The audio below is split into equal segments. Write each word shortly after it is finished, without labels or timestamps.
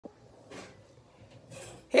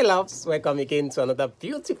Hey loves, welcome again to another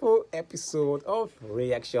beautiful episode of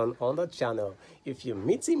Reaction on the channel. If you're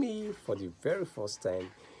meeting me for the very first time,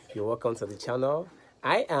 you're welcome to the channel.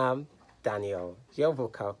 I am Daniel, your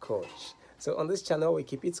vocal coach. So on this channel, we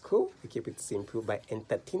keep it cool, we keep it simple by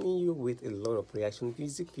entertaining you with a lot of reaction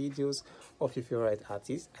music videos of your favorite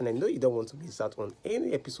artists. And I know you don't want to miss out on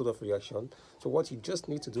any episode of reaction. So what you just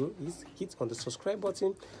need to do is hit on the subscribe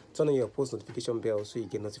button, turn on your post notification bell so you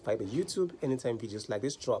get notified by YouTube anytime videos like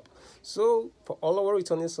this drop. So for all our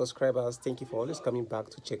returning subscribers, thank you for always coming back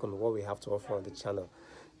to check on what we have to offer on the channel.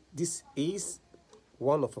 This is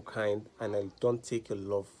one of a kind, and I don't take your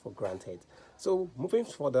love for granted. So moving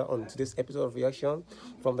further on to this episode of reaction,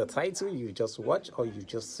 from the title you just watched or you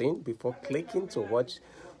just seen before clicking to watch,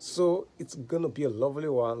 so it's gonna be a lovely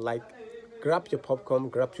one. Like, grab your popcorn,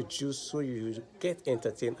 grab your juice so you get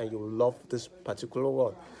entertained and you love this particular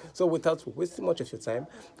one. So without wasting much of your time,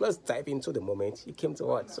 let's dive into the moment you came to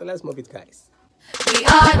watch. So let's move it, guys. We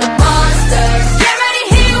are the monsters. Get ready,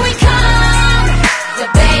 here we come. The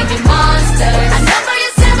baby monsters. I know for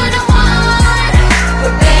you 701.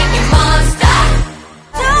 We're baby monster.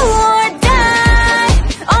 Do or die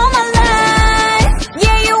all my life.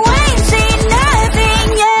 Yeah, you ain't seen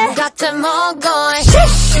nothing yet. Got them all going.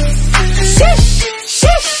 Shish, shish,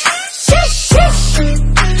 shish, shish, shish.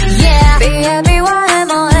 Yeah,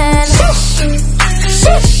 BABYMONSTER. Shish,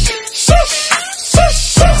 shish, shish, shish,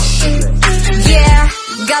 shish. Yeah,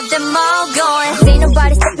 got them all going. See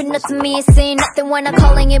nobody stepping up to me and saying nothing when I'm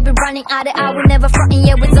calling it. Be running out of hour, never fronting.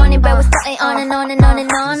 Yeah, we're on it, but we're starting on and on and on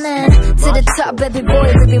and on and to the top, baby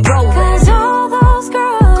boy, baby roll. Cause all those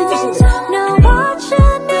girls know what you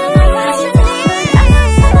need. I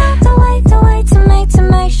have to wait to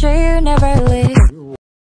make sure you never leave.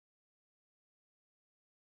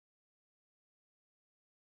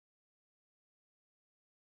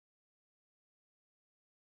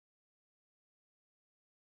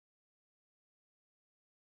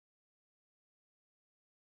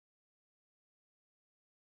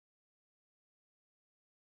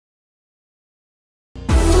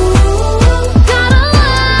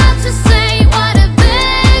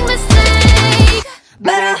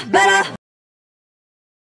 Better.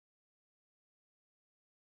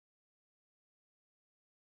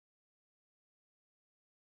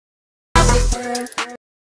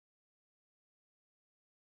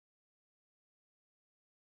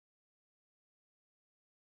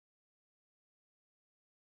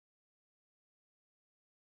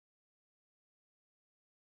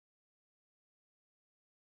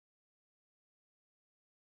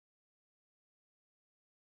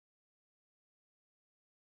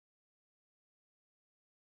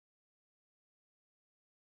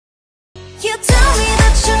 You tell me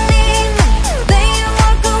that you need me, then you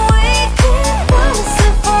walk away. Can't promise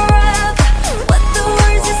it forever, but the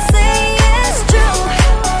words you say is true.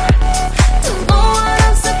 Don't know what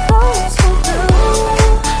I'm supposed to do.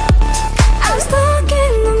 I'm stuck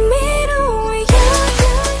in the middle with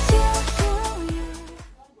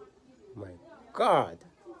you. My God.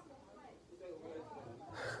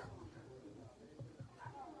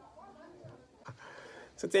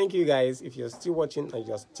 So thank you guys. If you're still watching and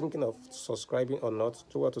you're thinking of subscribing or not,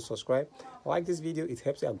 do what to subscribe. Like this video, it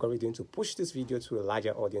helps the algorithm to push this video to a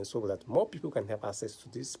larger audience so that more people can have access to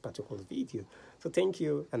this particular video. So thank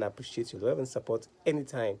you, and I appreciate your love and support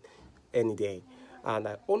anytime, any day. And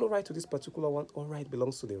I own a right to this particular one. All right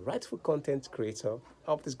belongs to the rightful content creator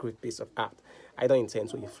of this great piece of art. I don't intend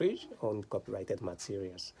to infringe on copyrighted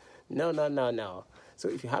materials. No. So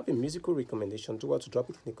if you have a musical recommendation, do what to drop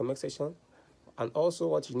it in the comment section. And also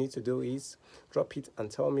what you need to do is drop it and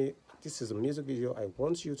tell me this is a music video I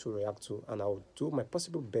want you to react to, and I'll do my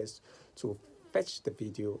possible best to fetch the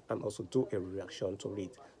video and also do a reaction to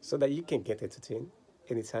it so that you can get entertained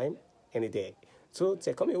anytime, any day. So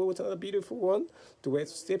take coming away with another beautiful one. Do it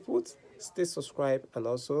to stay put, stay subscribed, and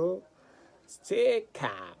also stay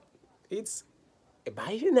calm. It's a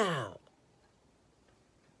bye for now.